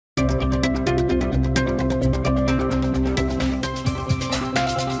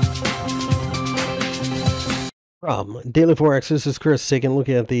Daily Forex, this is Chris taking a look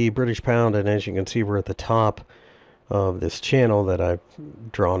at the British pound, and as you can see, we're at the top of this channel that I've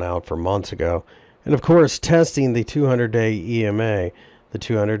drawn out for months ago. And of course, testing the 200-day EMA. The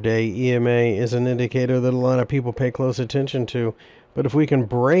 200-day EMA is an indicator that a lot of people pay close attention to. But if we can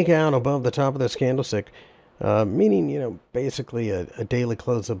break out above the top of this candlestick, meaning, basically a daily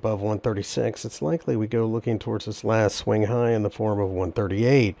close above 136, it's likely we go looking towards this last swing high in the form of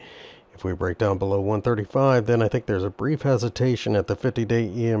 138. If we break down below 135, then I think there's a brief hesitation at the 50-day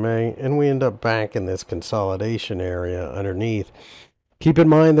EMA, and we end up back in this consolidation area underneath. Keep in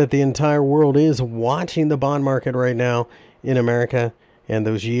mind that the entire world is watching the bond market right now in America, and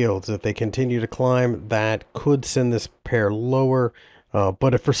those yields, if they continue to climb, that could send this pair lower.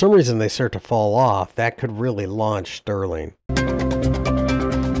 But if for some reason they start to fall off, that could really launch sterling.